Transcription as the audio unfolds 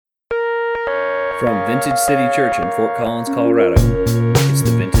From Vintage City Church in Fort Collins, Colorado, it's the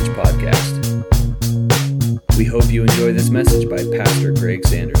Vintage Podcast. We hope you enjoy this message by Pastor Greg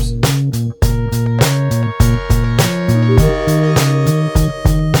Sanders.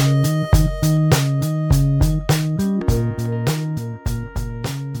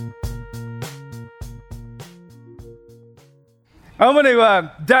 I'm going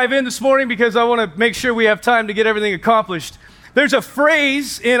to dive in this morning because I want to make sure we have time to get everything accomplished. There's a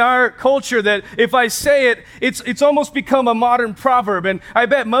phrase in our culture that if I say it, it's almost become a modern proverb, and I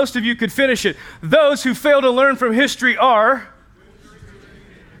bet most of you could finish it. Those who fail to learn from history are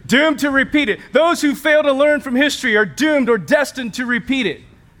doomed to repeat it. Those who fail to learn from history are doomed or destined to repeat it.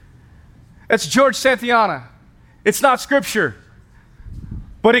 That's George Santayana. It's not scripture,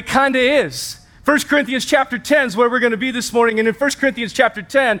 but it kind of is. 1 Corinthians chapter 10 is where we're going to be this morning. And in 1 Corinthians chapter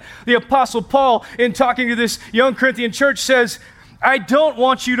 10, the Apostle Paul, in talking to this young Corinthian church, says, I don't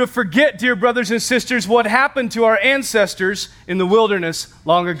want you to forget, dear brothers and sisters, what happened to our ancestors in the wilderness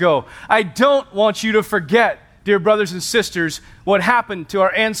long ago. I don't want you to forget, dear brothers and sisters, what happened to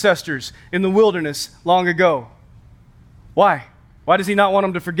our ancestors in the wilderness long ago. Why? Why does he not want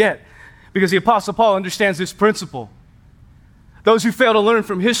them to forget? Because the Apostle Paul understands this principle. Those who fail to learn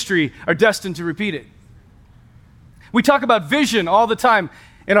from history are destined to repeat it. We talk about vision all the time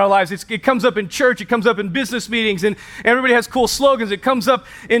in our lives. It comes up in church, it comes up in business meetings, and everybody has cool slogans. It comes up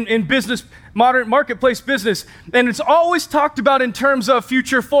in business, modern marketplace business, and it's always talked about in terms of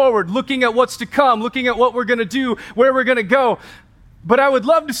future forward, looking at what's to come, looking at what we're going to do, where we're going to go. But I would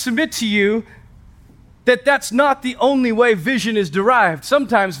love to submit to you that that's not the only way vision is derived.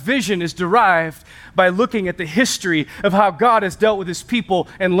 Sometimes vision is derived by looking at the history of how God has dealt with his people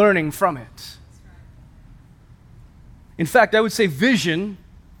and learning from it. In fact, I would say vision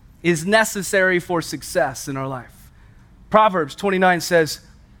is necessary for success in our life. Proverbs 29 says,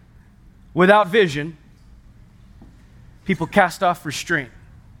 without vision, people cast off restraint.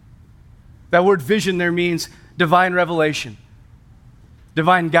 That word vision there means divine revelation,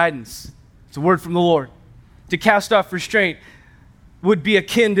 divine guidance. It's a word from the Lord. To cast off restraint would be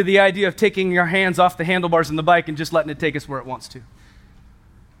akin to the idea of taking your hands off the handlebars in the bike and just letting it take us where it wants to.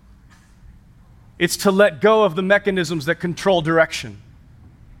 It's to let go of the mechanisms that control direction.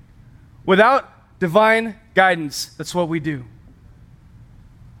 Without divine guidance, that's what we do.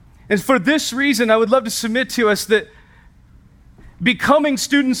 And for this reason, I would love to submit to us that becoming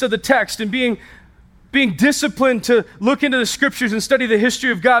students of the text and being disciplined to look into the scriptures and study the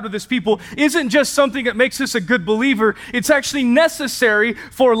history of God with his people isn't just something that makes us a good believer. It's actually necessary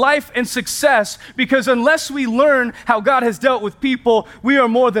for life and success, because unless we learn how God has dealt with people, we are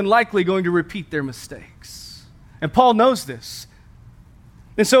more than likely going to repeat their mistakes. And Paul knows this.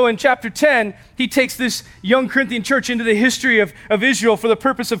 And so in chapter 10, he takes this young Corinthian church into the history of Israel for the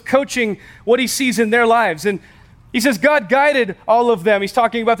purpose of coaching what he sees in their lives. And he says, God guided all of them. He's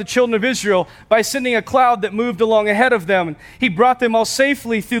talking about the children of Israel by sending a cloud that moved along ahead of them. He brought them all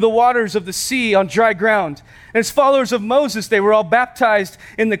safely through the waters of the sea on dry ground. And as followers of Moses, they were all baptized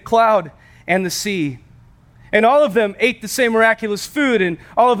in the cloud and the sea. And all of them ate the same miraculous food, and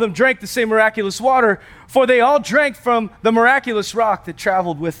all of them drank the same miraculous water, for they all drank from the miraculous rock that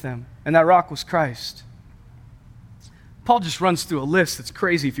traveled with them. And that rock was Christ. Paul just runs through a list that's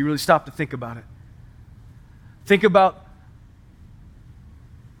crazy if you really stop to think about it. Think about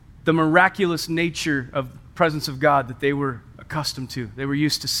the miraculous nature of the presence of God that they were accustomed to, they were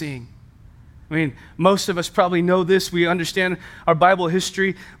used to seeing. I mean, most of us probably know this. We understand our Bible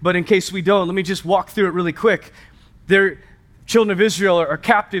history, but in case we don't, let me just walk through it really quick. The children of Israel are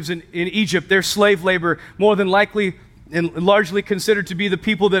captives in Egypt. They're slave labor, more than likely and largely considered to be the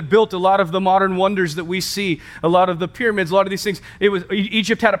people that built a lot of the modern wonders that we see, a lot of the pyramids, a lot of these things.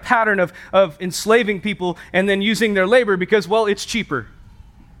 Egypt had a pattern of enslaving people and then using their labor because, well, it's cheaper.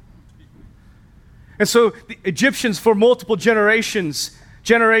 And so the Egyptians, for multiple generations,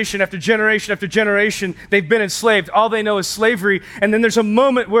 generation after generation after generation, they've been enslaved. All they know is slavery. And then there's a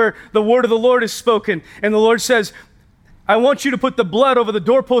moment where the word of the Lord is spoken, and the Lord says, I want you to put the blood over the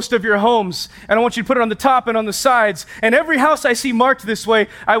doorpost of your homes, and I want you to put it on the top and on the sides. And every house I see marked this way,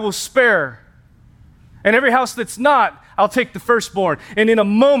 I will spare. And every house that's not, I'll take the firstborn. And in a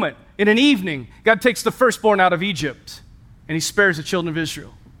moment, in an evening, God takes the firstborn out of Egypt, and he spares the children of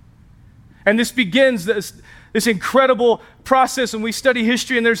Israel. And this begins this incredible process, and we study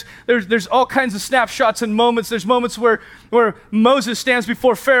history, and there's all kinds of snapshots and moments. There's moments where Moses stands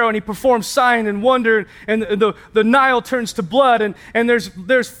before Pharaoh and he performs sign and wonder, and the Nile turns to blood, and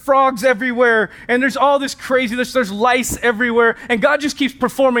there's frogs everywhere, and there's all this craziness. There's lice everywhere, and God just keeps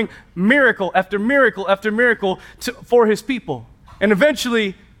performing miracle after miracle after miracle for his people. And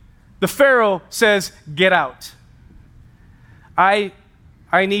eventually, The Pharaoh says, get out. I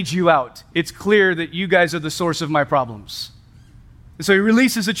need you out. It's clear that you guys are the source of my problems. And so he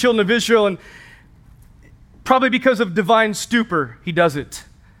releases the children of Israel, and probably because of divine stupor, he does it.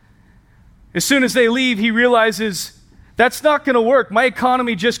 As soon as they leave, he realizes that's not going to work. My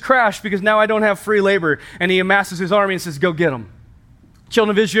economy just crashed because now I don't have free labor. And he amasses his army and says, go get them.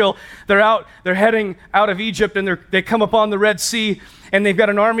 Children of Israel, they're heading out of Egypt, and they come upon the Red Sea, and they've got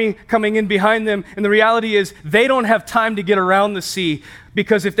an army coming in behind them. And the reality is they don't have time to get around the sea,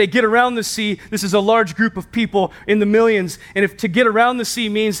 because if they get around the sea, this is a large group of people in the millions. And if to get around the sea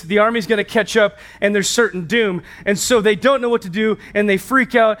means the army's going to catch up and there's certain doom. And so they don't know what to do, and they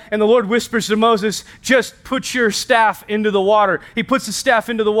freak out. And the Lord whispers to Moses, just put your staff into the water. He puts the staff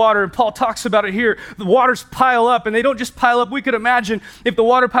into the water, and Paul talks about it here. The waters pile up, and they don't just pile up. We could imagine if the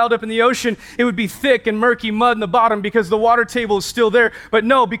water piled up in the ocean, it would be thick and murky mud in the bottom because the water table is still there. But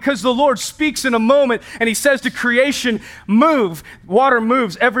no, because the Lord speaks in a moment, and he says to creation, move. Water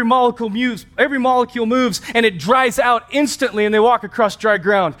moves, every molecule moves, and it dries out instantly, and they walk across dry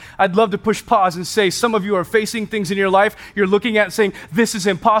ground. I'd love to push pause and say, some of you are facing things in your life you're looking at and saying, this is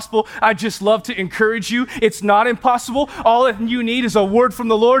impossible. I just love to encourage you. It's not impossible. All that you need is a word from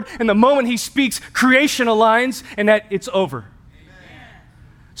the Lord, and the moment he speaks, creation aligns, and that it's over. Amen.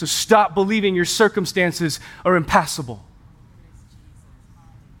 So stop believing your circumstances are impassable.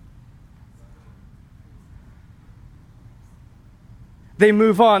 They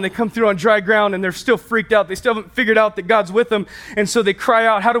move on. They come through on dry ground, and they're still freaked out. They still haven't figured out that God's with them. And so they cry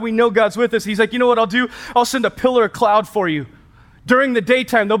out, how do we know God's with us? He's like, you know what I'll do? I'll send a pillar of cloud for you. During the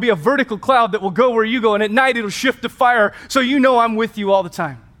daytime, there'll be a vertical cloud that will go where you go, and at night it'll shift to fire, so you know I'm with you all the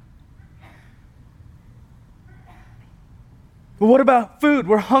time. But what about food?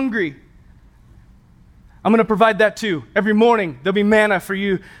 We're hungry. I'm going to provide that too. Every morning, there'll be manna for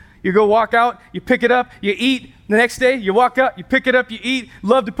you. You go walk out, you pick it up, you eat. The next day, you walk out, you pick it up, you eat.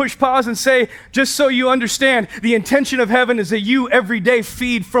 Love to push pause and say, just so you understand, the intention of heaven is that you every day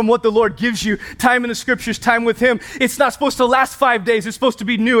feed from what the Lord gives you. Time in the scriptures, time with him. It's not supposed to last 5 days. It's supposed to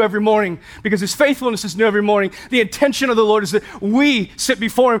be new every morning because his faithfulness is new every morning. The intention of the Lord is that we sit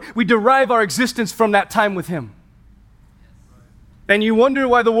before him. We derive our existence from that time with him. And you wonder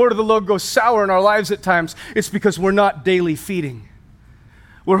why the word of the Lord goes sour in our lives at times. It's because we're not daily feeding.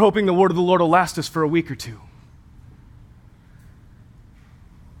 We're hoping the word of the Lord will last us for a week or two.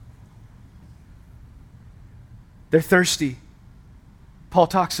 They're thirsty. Paul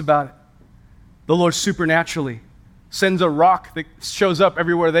talks about it. The Lord supernaturally sends a rock that shows up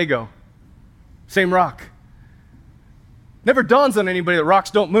everywhere they go. Same rock. Never dawns on anybody that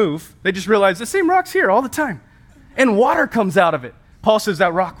rocks don't move. They just realize the same rock's here all the time. And water comes out of it. Paul says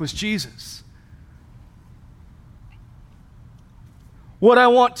that rock was Jesus. What I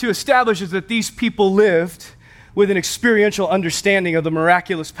want to establish is that these people lived with an experiential understanding of the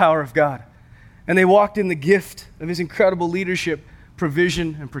miraculous power of God. And they walked in the gift of his incredible leadership,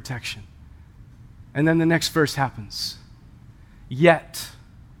 provision, and protection. And then the next verse happens. Yet,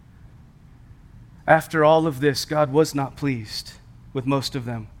 after all of this, God was not pleased with most of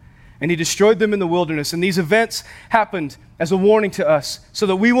them. And he destroyed them in the wilderness. And these events happened as a warning to us, so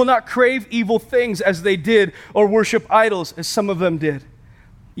that we will not crave evil things as they did, or worship idols as some of them did.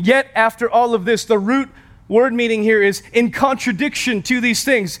 Yet, after all of this, the root word meaning here is in contradiction to these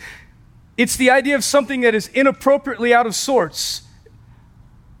things. It's the idea of something that is inappropriately out of sorts.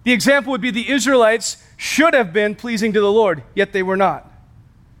 The example would be the Israelites should have been pleasing to the Lord, yet they were not.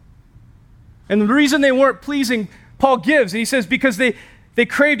 And the reason they weren't pleasing, Paul gives, and he says because they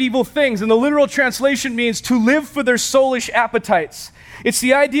craved evil things. And the literal translation means to live for their soulish appetites. It's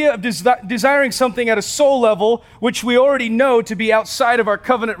the idea of desiring something at a soul level, which we already know to be outside of our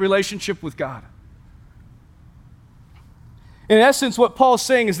covenant relationship with God. In essence, what Paul's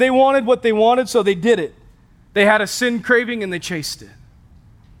saying is they wanted what they wanted, so they did it. They had a sin craving and they chased it.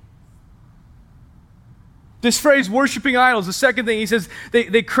 This phrase, worshiping idols, the second thing, he says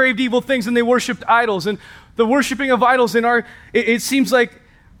they craved evil things and they worshiped idols. And the worshiping of idols it seems like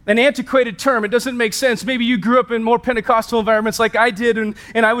an antiquated term. It doesn't make sense. Maybe you grew up in more Pentecostal environments like I did, and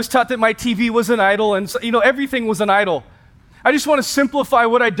I was taught that my TV was an idol, and everything was an idol. I just want to simplify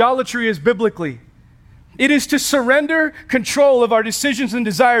what idolatry is biblically. It is to surrender control of our decisions and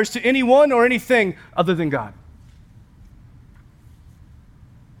desires to anyone or anything other than God.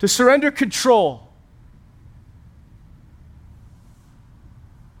 To surrender control.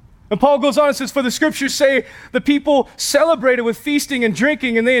 And Paul goes on and says, for the scriptures say the people celebrated with feasting and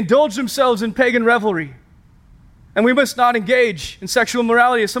drinking, and they indulged themselves in pagan revelry. And we must not engage in sexual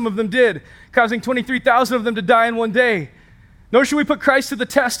immorality as some of them did, causing 23,000 of them to die in one day. Nor should we put Christ to the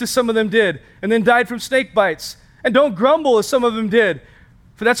test as some of them did, and then died from snake bites. And don't grumble as some of them did,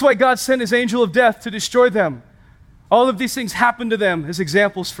 for that's why God sent his angel of death to destroy them. All of these things happened to them as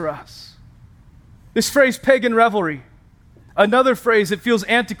examples for us. This phrase, pagan revelry, another phrase that feels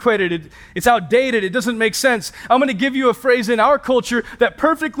antiquated, it's outdated, it doesn't make sense. I'm going to give you a phrase in our culture that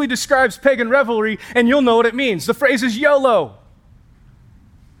perfectly describes pagan revelry, and you'll know what it means. The phrase is YOLO.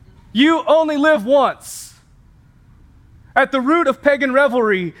 You only live once. At the root of pagan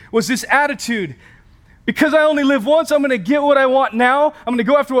revelry was this attitude: because I only live once, I'm going to get what I want now. I'm going to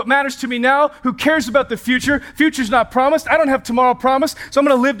go after what matters to me now. Who cares about the future? Future's not promised. I don't have tomorrow promised, so I'm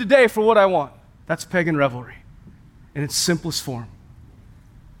going to live today for what I want. That's pagan revelry in its simplest form.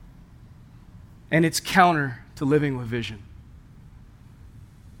 And it's counter to living with vision.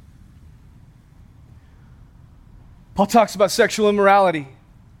 Paul talks about sexual immorality.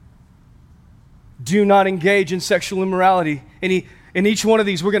 Do not engage in sexual immorality. In each one of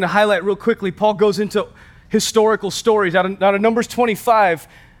these, we're going to highlight real quickly. Paul goes into historical stories. Out of Numbers 25,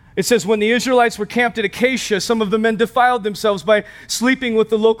 it says, when the Israelites were camped at Acacia, some of the men defiled themselves by sleeping with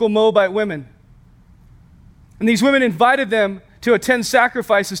the local Moabite women. And these women invited them to attend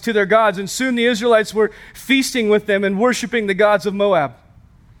sacrifices to their gods, and soon the Israelites were feasting with them and worshiping the gods of Moab.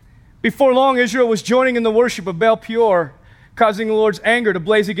 Before long, Israel was joining in the worship of Baal Peor, causing the Lord's anger to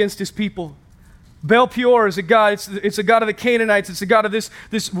blaze against his people. Baal Peor is a god, it's a god of the Canaanites, it's a god of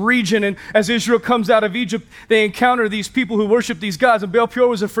this region, and as Israel comes out of Egypt, they encounter these people who worship these gods, and Baal Peor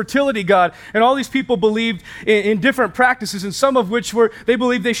was a fertility god, and all these people believed in different practices, and some of which were, they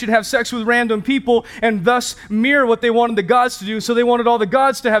believed they should have sex with random people, and thus mirror what they wanted the gods to do, so they wanted all the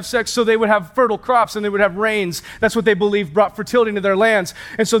gods to have sex so they would have fertile crops, and they would have rains. That's what they believed brought fertility into their lands,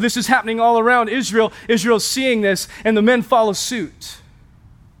 and so this is happening all around Israel. Israel's seeing this, and the men follow suit.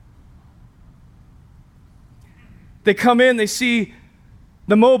 They come in, they see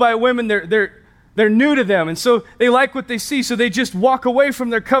the Moabite women, they're new to them, and so they like what they see, so they just walk away from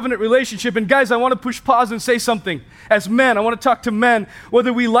their covenant relationship. And guys, I want to push pause and say something. As men, I want to talk to men,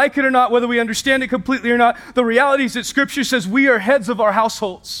 whether we like it or not, whether we understand it completely or not, the reality is that Scripture says we are heads of our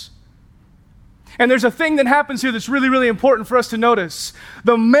households. And there's a thing that happens here that's really, really important for us to notice.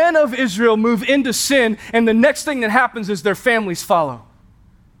 The men of Israel move into sin, and the next thing that happens is their families follow.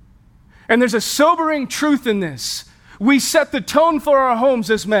 And there's a sobering truth in this. We set the tone for our homes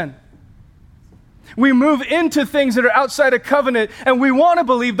as men. We move into things that are outside of covenant, and we want to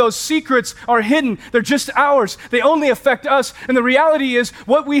believe those secrets are hidden. They're just ours. They only affect us. And the reality is,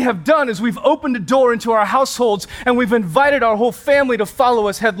 what we have done is we've opened a door into our households, and we've invited our whole family to follow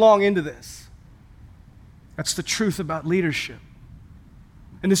us headlong into this. That's the truth about leadership.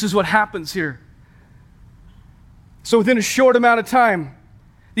 And this is what happens here. So within a short amount of time,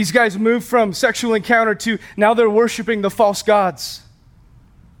 these guys move from sexual encounter to now they're worshiping the false gods.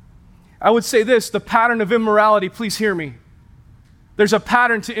 I would say this, the pattern of immorality, please hear me. There's a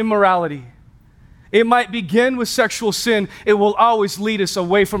pattern to immorality. It might begin with sexual sin. It will always lead us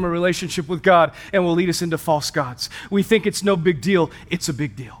away from a relationship with God and will lead us into false gods. We think it's no big deal. It's a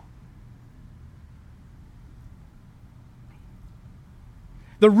big deal.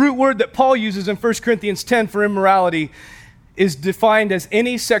 The root word that Paul uses in 1 Corinthians 10 for immorality is defined as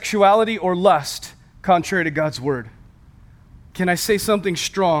any sexuality or lust contrary to God's word. Can I say something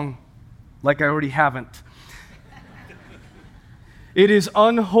strong like I already haven't? It is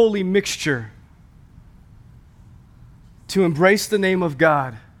unholy mixture to embrace the name of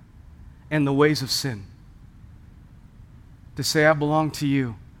God and the ways of sin. To say, I belong to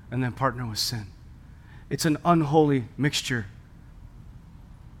you, and then partner with sin. It's an unholy mixture.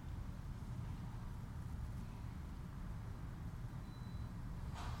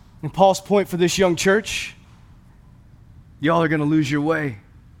 And Paul's point for this young church, y'all are going to lose your way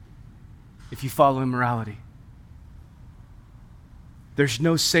if you follow immorality. There's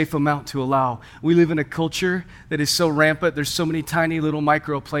no safe amount to allow. We live in a culture that is so rampant. There's so many tiny little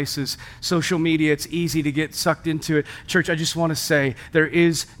micro places. Social media, it's easy to get sucked into it. Church, I just want to say there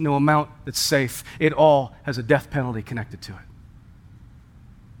is no amount that's safe. It all has a death penalty connected to it.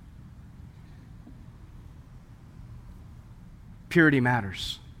 Purity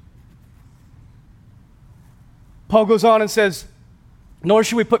matters. Paul goes on and says, nor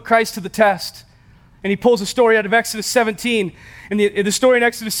should we put Christ to the test. And he pulls a story out of Exodus 17. And the story in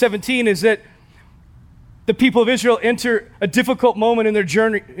Exodus 17 is that the people of Israel enter a difficult moment in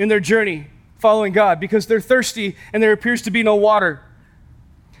their journey following God because they're thirsty and there appears to be no water.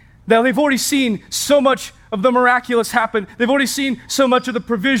 Now, they've already seen so much of the miraculous happen. They've already seen so much of the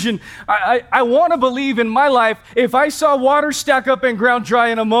provision. I want to believe in my life, if I saw water stack up and ground dry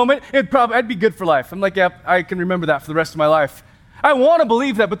in a moment, I'd be good for life. I'm like, yeah, I can remember that for the rest of my life. I want to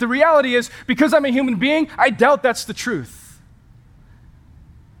believe that, but the reality is, because I'm a human being, I doubt that's the truth.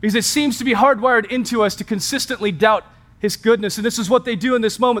 Because it seems to be hardwired into us to consistently doubt His goodness. And this is what they do in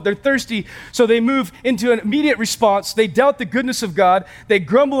this moment. They're thirsty, so they move into an immediate response. They doubt the goodness of God. They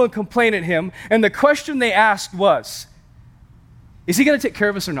grumble and complain at Him. And the question they asked was, is He going to take care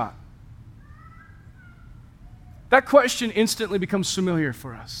of us or not? That question instantly becomes familiar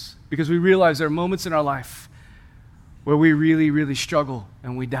for us because we realize there are moments in our life where we really, really struggle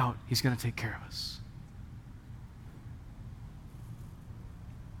and we doubt He's going to take care of us.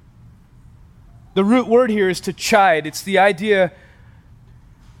 The root word here is to chide. It's the idea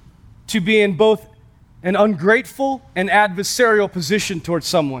to be in both an ungrateful and adversarial position towards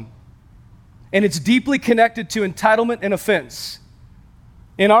someone. And it's deeply connected to entitlement and offense.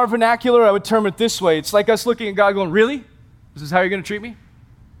 In our vernacular, I would term it this way. It's like us looking at God going, really? This is how you're going to treat me?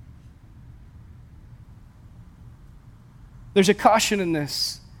 There's a caution in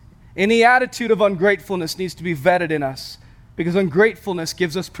this. Any attitude of ungratefulness needs to be vetted in us, because ungratefulness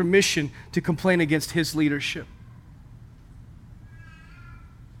gives us permission to complain against His leadership.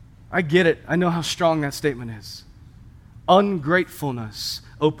 I get it. I know how strong that statement is. Ungratefulness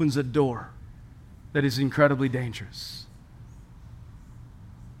opens a door that is incredibly dangerous.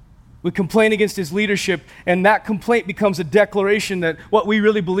 We complain against His leadership, and that complaint becomes a declaration that what we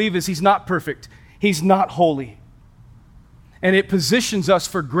really believe is He's not perfect. He's not holy. And it positions us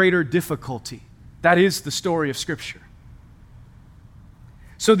for greater difficulty. That is the story of Scripture.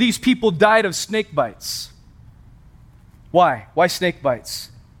 So these people died of snake bites. Why? Why snake bites?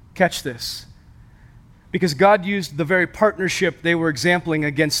 Catch this. Because God used the very partnership they were exempling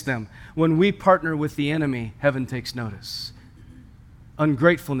against them. When we partner with the enemy, heaven takes notice.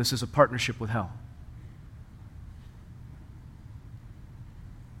 Ungratefulness is a partnership with hell.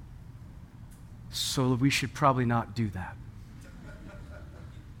 So we should probably not do that.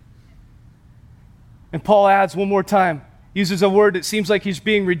 And Paul adds one more time, uses a word that seems like he's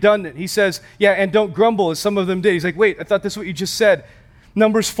being redundant. He says, yeah, and don't grumble as some of them did. He's like, wait, I thought this is what you just said.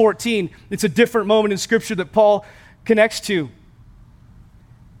 Numbers 14, it's a different moment in Scripture that Paul connects to.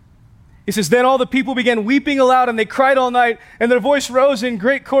 He says, then all the people began weeping aloud, and they cried all night, and their voice rose in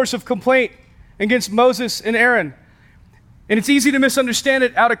great chorus of complaint against Moses and Aaron. And it's easy to misunderstand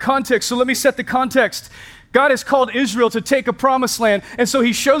it out of context, so let me set the context. God has called Israel to take a promised land, and so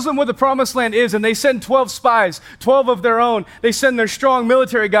He shows them what the promised land is, and they send 12 spies, 12 of their own. They send their strong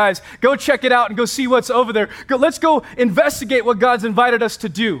military guys, go check it out and go see what's over there. Let's go investigate what God's invited us to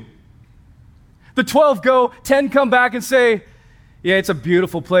do. The 12 go, 10 come back and say, yeah, it's a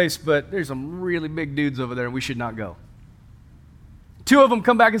beautiful place, but there's some really big dudes over there, and we should not go. 2 of them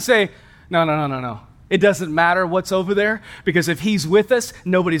come back and say, no. It doesn't matter what's over there, because if He's with us,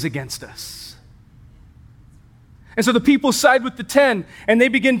 nobody's against us. And so the people side with the 10, and they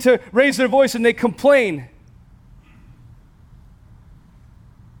begin to raise their voice and they complain.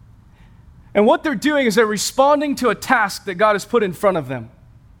 And what they're doing is they're responding to a task that God has put in front of them.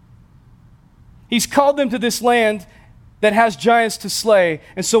 He's called them to this land that has giants to slay.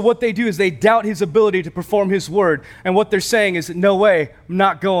 And so what they do is they doubt His ability to perform His word. And what they're saying is, no way, I'm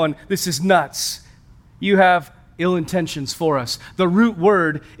not going. This is nuts. You have ill intentions for us. The root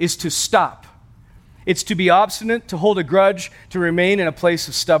word is to stop. It's to be obstinate, to hold a grudge, to remain in a place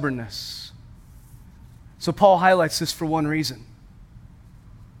of stubbornness. So Paul highlights this for one reason.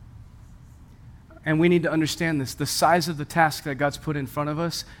 And we need to understand this. The size of the task that God's put in front of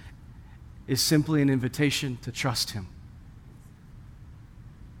us is simply an invitation to trust Him.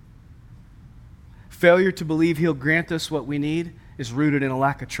 Failure to believe He'll grant us what we need is rooted in a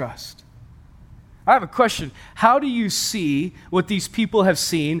lack of trust. I have a question. How do you see what these people have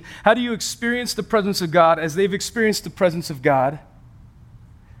seen? How do you experience the presence of God as they've experienced the presence of God?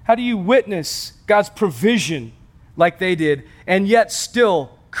 How do you witness God's provision like they did and yet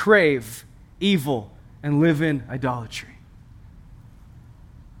still crave evil and live in idolatry?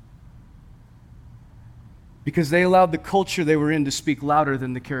 Because they allowed the culture they were in to speak louder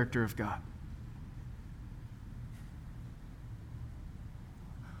than the character of God.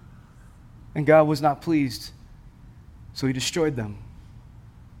 And God was not pleased, so He destroyed them.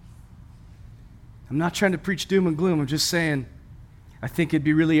 I'm not trying to preach doom and gloom. I'm just saying I think it'd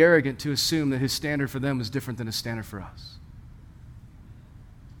be really arrogant to assume that His standard for them is different than His standard for us.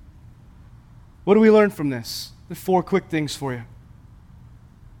 What do we learn from this? There's 4 quick things for you.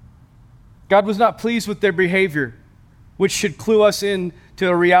 God was not pleased with their behavior. which should clue us in to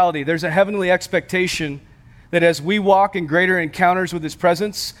a reality. There's a heavenly expectation that as we walk in greater encounters with His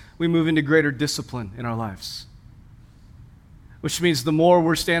presence, we move into greater discipline in our lives. Which means the more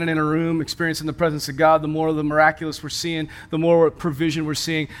we're standing in a room experiencing the presence of God, the more of the miraculous we're seeing, the more provision we're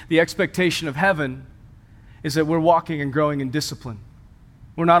seeing. The expectation of heaven is that we're walking and growing in discipline.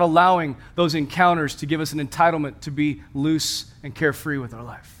 We're not allowing those encounters to give us an entitlement to be loose and carefree with our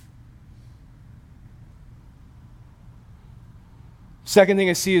life. Second thing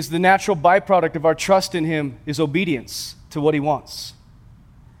I see is the natural byproduct of our trust in Him is obedience to what He wants.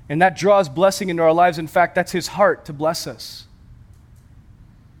 And that draws blessing into our lives. In fact, that's His heart to bless us.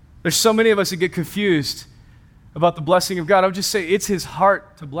 There's so many of us that get confused about the blessing of God. I would just say it's His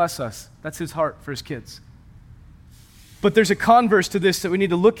heart to bless us. That's His heart for His kids. But there's a converse to this that we need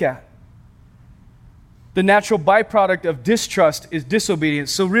to look at. The natural byproduct of distrust is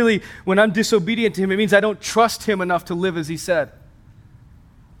disobedience. So really, when I'm disobedient to Him, it means I don't trust Him enough to live as He said.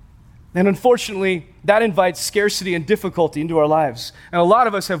 And unfortunately, that invites scarcity and difficulty into our lives. And a lot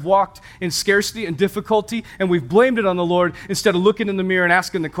of us have walked in scarcity and difficulty, and we've blamed it on the Lord instead of looking in the mirror and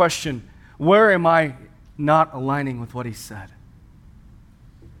asking the question, where am I not aligning with what He said?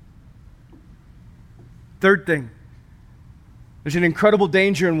 Third thing, there's an incredible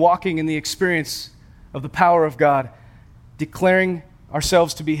danger in walking in the experience of the power of God, declaring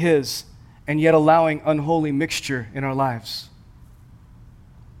ourselves to be His, and yet allowing unholy mixture in our lives.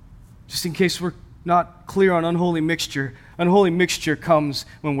 Just in case we're not clear on unholy mixture comes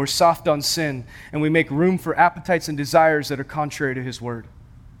when we're soft on sin and we make room for appetites and desires that are contrary to His word.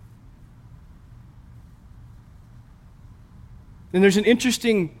 And there's an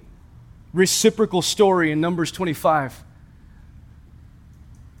interesting reciprocal story in Numbers 25.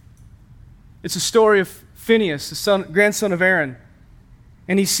 It's a story of Phinehas, the grandson of Aaron.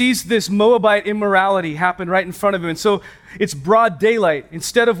 And he sees this Moabite immorality happen right in front of him. And so it's broad daylight.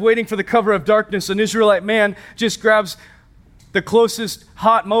 Instead of waiting for the cover of darkness, an Israelite man just grabs the closest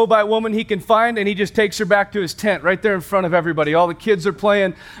hot Moabite woman he can find, and he just takes her back to his tent right there in front of everybody. All the kids are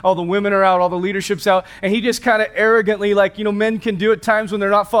playing, all the women are out, all the leadership's out, and he just kind of arrogantly, like, men can do at times when they're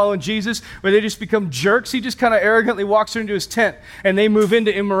not following Jesus, where they just become jerks. He just kind of arrogantly walks her into his tent, and they move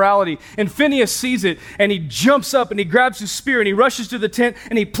into immorality. And Phinehas sees it, and he jumps up, and he grabs his spear, and he rushes to the tent,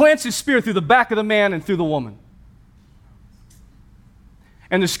 and he plants his spear through the back of the man and through the woman.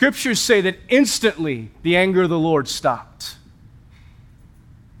 And the scriptures say that instantly the anger of the Lord stopped.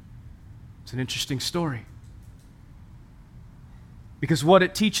 It's an interesting story. Because what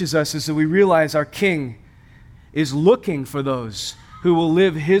it teaches us is that we realize our King is looking for those who will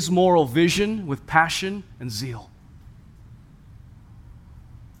live His moral vision with passion and zeal.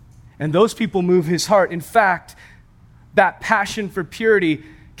 And those people move His heart. In fact, that passion for purity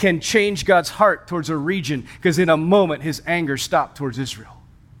can change God's heart towards a region, because in a moment His anger stopped towards Israel.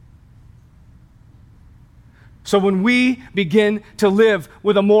 So when we begin to live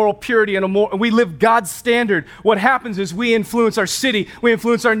with a moral purity and we live God's standard, what happens is we influence our city, we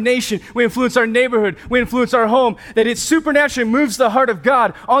influence our nation, we influence our neighborhood, we influence our home, that it supernaturally moves the heart of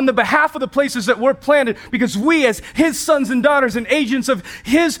God on the behalf of the places that we're planted, because we as His sons and daughters and agents of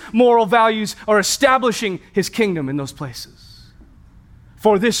His moral values are establishing His kingdom in those places.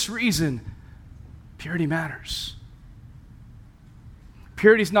 For this reason, purity matters.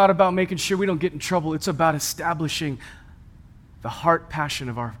 Purity is not about making sure we don't get in trouble. It's about establishing the heart passion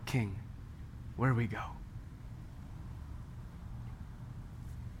of our King where we go.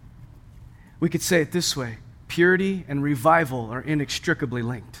 We could say it this way: purity and revival are inextricably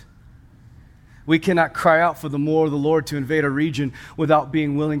linked. We cannot cry out for the more of the Lord to invade a region without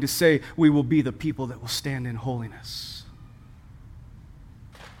being willing to say we will be the people that will stand in holiness.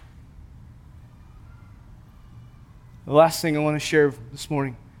 The last thing I want to share this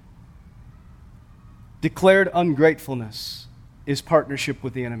morning: declared ungratefulness is partnership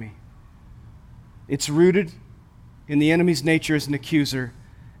with the enemy. It's rooted in the enemy's nature as an accuser,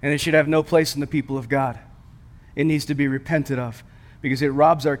 and it should have no place in the people of God. It needs to be repented of, because it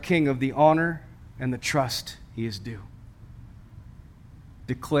robs our King of the honor and the trust He is due.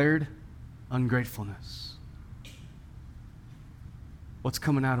 Declared ungratefulness. What's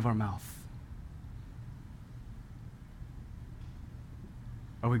coming out of our mouth?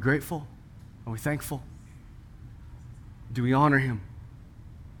 Are we grateful? Are we thankful? Do we honor Him?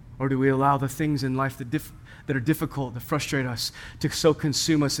 Or do we allow the things in life that are difficult, that frustrate us, to so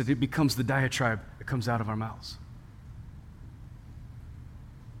consume us that it becomes the diatribe that comes out of our mouths?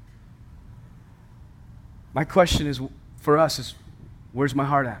 My question is, for us, is where's my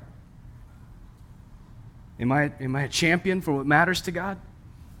heart at? Am I a champion for what matters to God?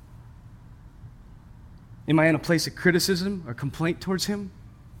 Am I in a place of criticism or complaint towards him?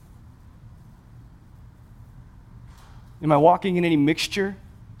 Am I walking in any mixture?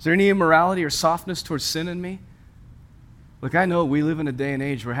 Is there any immorality or softness towards sin in me? Look, I know we live in a day and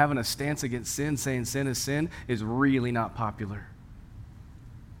age where having a stance against sin, saying sin is really not popular.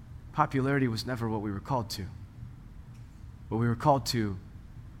 Popularity was never what we were called to. What we were called to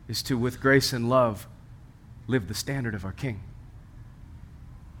is to, with grace and love, live the standard of our King.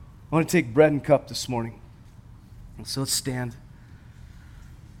 I want to take bread and cup this morning. So let's stand.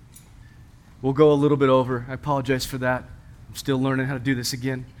 We'll go a little bit over. I apologize for that. I'm still learning how to do this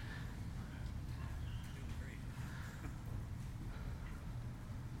again.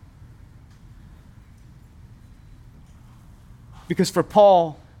 Because for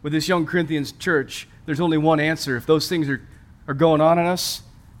Paul, with this young Corinthians church, there's only one answer. If those things are going on in us,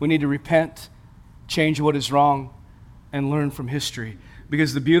 we need to repent, change what is wrong, and learn from history.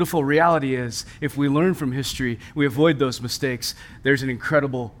 Because the beautiful reality is, if we learn from history, we avoid those mistakes, there's an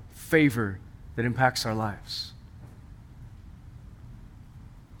incredible favor that impacts our lives.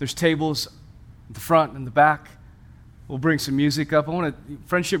 There's tables at the front and the back. We'll bring some music up.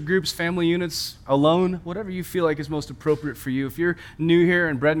 Friendship groups, family units, alone, whatever you feel like is most appropriate for you. If you're new here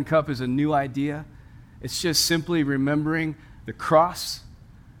and bread and cup is a new idea, it's just simply remembering the cross,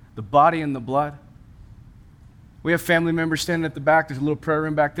 the body and the blood. We have family members standing at the back. There's a little prayer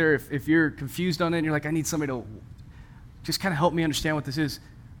room back there. If you're confused on it and you're like, I need somebody to just kind of help me understand what this is,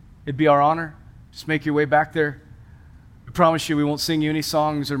 it'd be our honor. Just make your way back there. I promise you we won't sing you any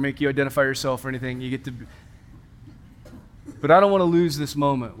songs or make you identify yourself or anything. You get to... But I don't want to lose this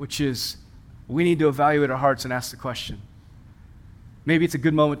moment, which is we need to evaluate our hearts and ask the question. Maybe it's a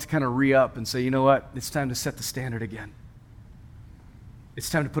good moment to kind of re-up and say, you know what? It's time to set the standard again. It's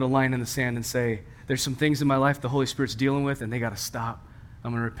time to put a line in the sand and say, there's some things in my life the Holy Spirit's dealing with, and they got to stop.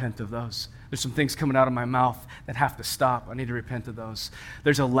 I'm going to repent of those. There's some things coming out of my mouth that have to stop. I need to repent of those.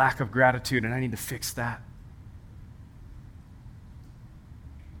 There's a lack of gratitude, and I need to fix that.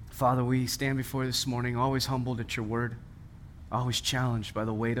 Father, we stand before you this morning, always humbled at your word, always challenged by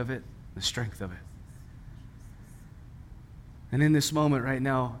the weight of it, the strength of it. And in this moment right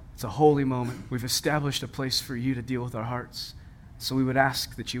now, it's a holy moment. We've established a place for you to deal with our hearts. So we would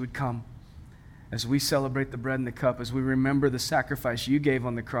ask that you would come as we celebrate the bread and the cup, as we remember the sacrifice you gave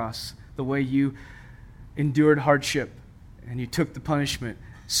on the cross, the way you endured hardship and you took the punishment,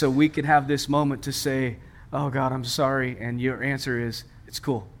 so we could have this moment to say, oh God, I'm sorry. And your answer is, it's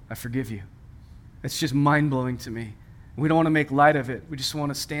cool, I forgive you. It's just mind-blowing to me. We don't want to make light of it. We just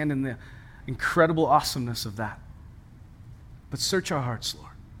want to stand in the incredible awesomeness of that. But search our hearts, Lord.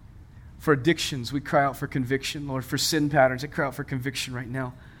 For addictions, we cry out for conviction. Lord, for sin patterns, I cry out for conviction right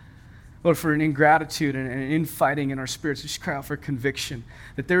now. Lord, for an ingratitude and an infighting in our spirits, we just cry out for conviction,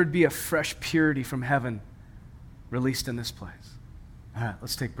 that there would be a fresh purity from heaven released in this place. All right,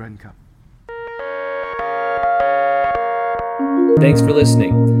 let's take bread and cup. Thanks for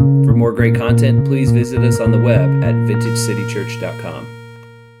listening. For more great content, please visit us on the web at vintagecitychurch.com.